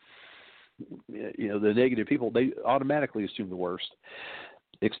worst. The negative people, they automatically assume the worst,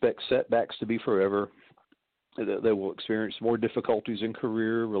 expect setbacks to be forever. They will experience more difficulties in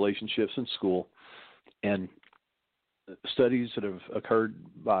career, relationships, and school. And studies that have occurred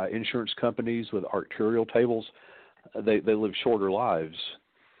by insurance companies with arterial tables, they live shorter lives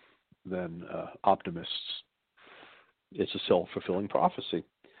than optimists. It's a self-fulfilling prophecy.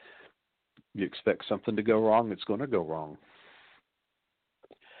 You expect something to go wrong, it's going to go wrong.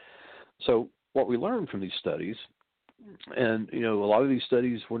 So what we learned from these studies, and a lot of these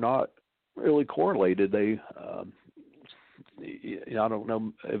studies were not really correlated. They I don't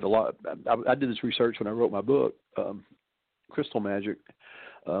know if a lot. I did this research when I wrote my book, Crystal Magic.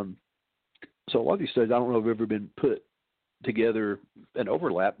 So a lot of these studies, I don't know if have ever been put together and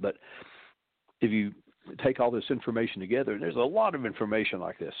overlap, but if you take all this information together, and there's a lot of information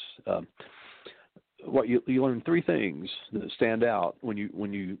like this, what you learn three things that stand out when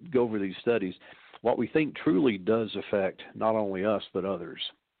you go over these studies. What we think truly does affect not only us but others.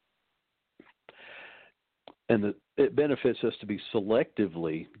 And it benefits us to be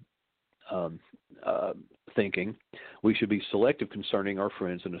selectively thinking. We should be selective concerning our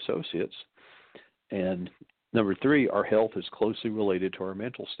friends and associates. And number three, our health is closely related to our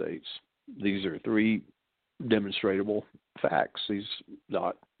mental states. These are three demonstrable facts. These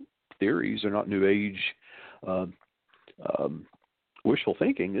not theories. They're not New Age wishful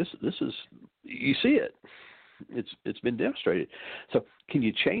thinking. This is, you see it. It's been demonstrated. So can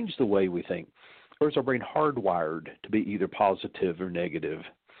you change the way we think? Or is our brain hardwired to be either positive or negative,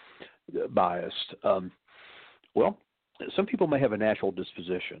 biased? Well, some people may have a natural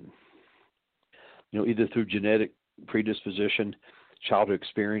disposition, either through genetic predisposition, childhood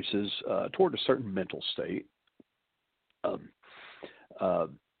experiences toward a certain mental state.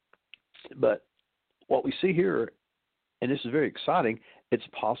 But what we see here, and this is very exciting, it's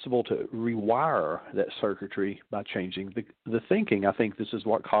possible to rewire that circuitry by changing the thinking. I think this is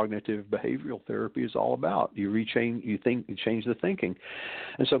what cognitive behavioral therapy is all about. You change the thinking.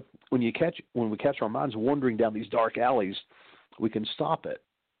 And so when we catch our minds wandering down these dark alleys, we can stop it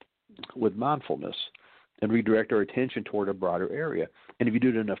with mindfulness and redirect our attention toward a broader area. And if you do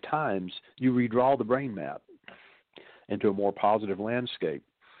it enough times, you redraw the brain map into a more positive landscape.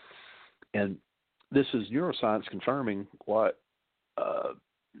 And this is neuroscience confirming what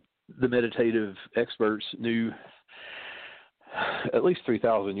the meditative experts knew at least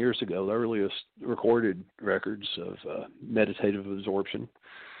 3,000 years ago, the earliest recorded records of meditative absorption,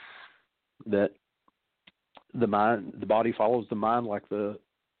 that the body follows the mind like the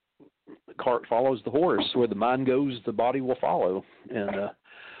cart follows the horse. Where the mind goes, the body will follow. And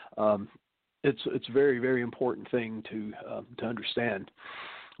it's a very, very important thing to understand.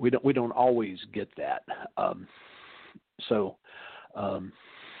 We don't always get that. So I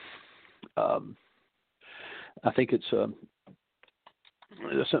think it's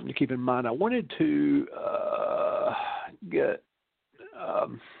something to keep in mind. I wanted to get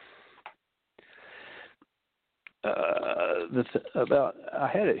I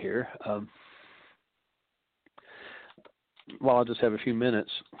had it here. Well, I'll just have a few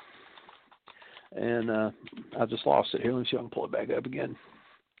minutes, and I just lost it here. Let me see if I can pull it back up again.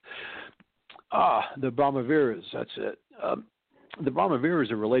 The Brahmaviharas, that's it. The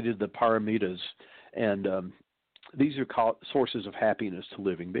Brahmaviharas are related to the Paramitas, and these are called sources of happiness to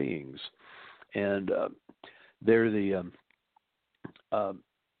living beings. And they're the,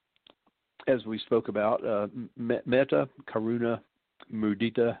 as we spoke about, metta, karuna,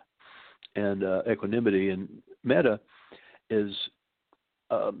 mudita, and equanimity. And metta is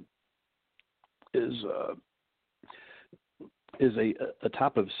a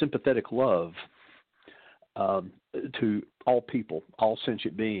type of sympathetic love to all people, all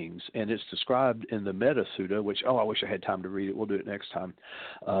sentient beings, and it's described in the Metta Sutta, which I wish I had time to read it. We'll do it next time.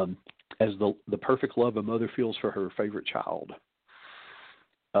 As the perfect love a mother feels for her favorite child.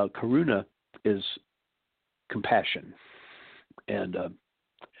 Karuna is compassion, and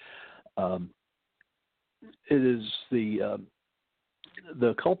it is the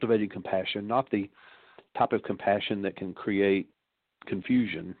cultivated compassion, not the type of compassion that can create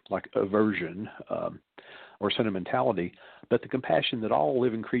confusion, like aversion or sentimentality, but the compassion that all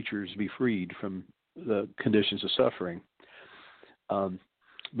living creatures be freed from the conditions of suffering.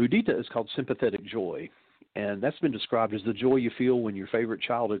 Mudita is called sympathetic joy, and that's been described as the joy you feel when your favorite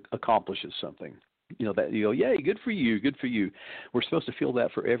child accomplishes something. You know, that you go, yay, good for you, good for you. We're supposed to feel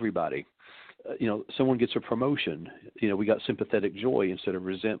that for everybody. Someone gets a promotion. We got sympathetic joy instead of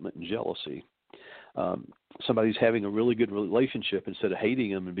resentment and jealousy. Somebody's having a really good relationship, instead of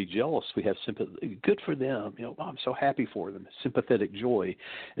hating them and be jealous, we have sympathy. Good for them. I'm so happy for them. Sympathetic joy.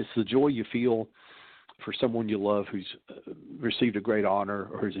 It's the joy you feel for someone you love who's received a great honor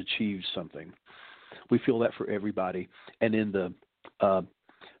or has achieved something. We feel that for everybody. And in the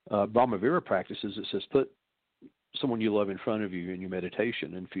Brahmavihara practices, it says put someone you love in front of you in your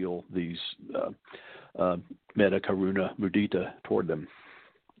meditation and feel these metta, karuna, mudita toward them.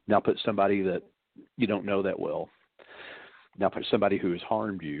 Now put somebody that you don't know that well. Now put somebody who has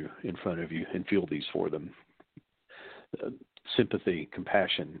harmed you in front of you and feel these for them. Sympathy,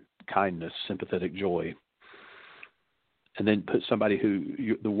 compassion, kindness, sympathetic joy. And then put somebody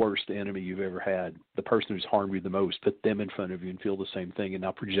the worst enemy you've ever had, the person who's harmed you the most, put them in front of you and feel the same thing. And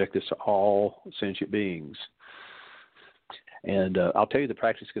now project this to all sentient beings. And I'll tell you, the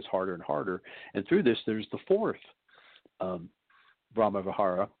practice gets harder and harder. And through this, there's the fourth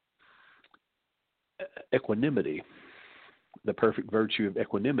Brahmavihara, equanimity, the perfect virtue of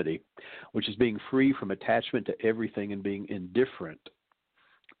equanimity, which is being free from attachment to everything and being indifferent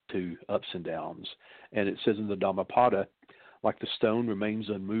to ups and downs. And it says in the Dhammapada, like the stone remains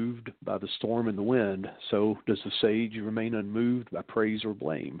unmoved by the storm and the wind, so does the sage remain unmoved by praise or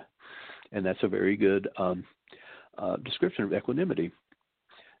blame. And that's a very good description of equanimity.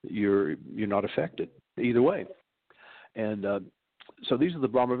 You're not affected either way. And so these are the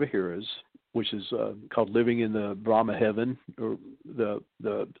Brahmaviharas, which is called living in the Brahma heaven, or the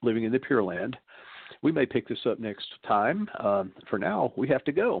living in the Pure Land. We may pick this up next time. For now, we have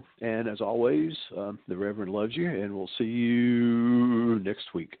to go. And as always, the Reverend loves you, and we'll see you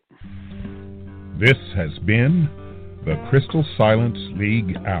next week. This has been the Crystal Silence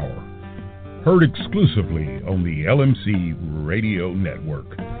League Hour, heard exclusively on the LMC Radio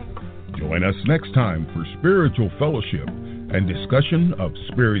Network. Join us next time for spiritual fellowship and discussion of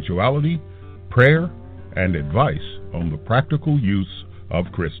spirituality, prayer, and advice on the practical use of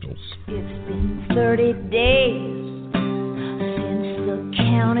crystals. It's been 30 days since the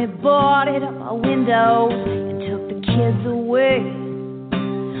county boarded up our window and took the kids away.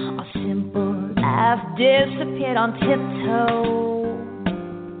 Our simple life disappeared on tiptoe.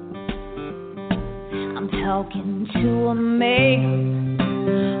 I'm talking to a maiden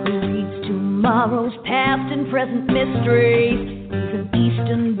who reads tomorrow's past and present mysteries. He's an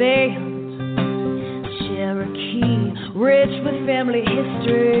Eastern band, Cherokee, rich with family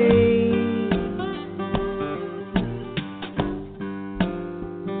history.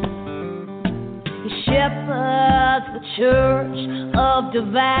 He shepherds the Church of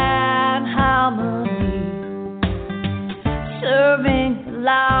Divine Harmony, serving the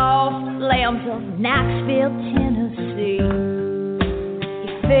lost lambs of Knoxville, Tennessee. He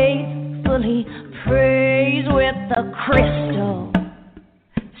faithfully prays with the crystal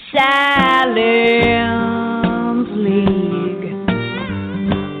Silence League.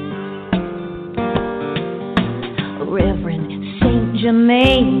 Reverend Saint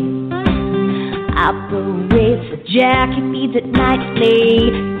Germain operates a jack he feeds at nightly,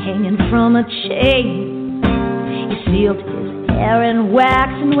 hanging from a chain. He sealed his hair in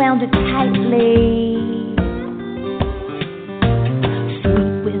wax and wound it tightly.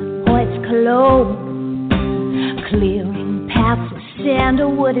 Sweet with poet's cologne, clearing paths with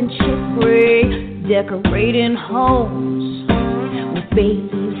sandalwood and chicory, decorating homes with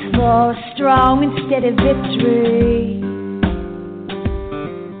babies for a strong and steady victory.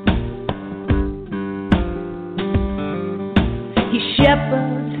 He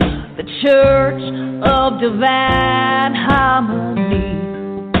shepherds the church of divine harmony,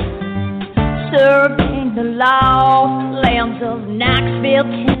 serving the lost lambs of Knoxville,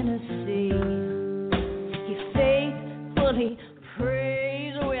 Tennessee. He faithfully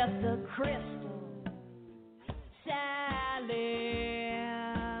prays with the crystal Silence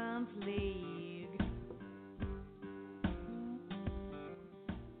League.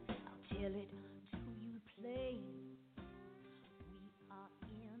 I'll tell it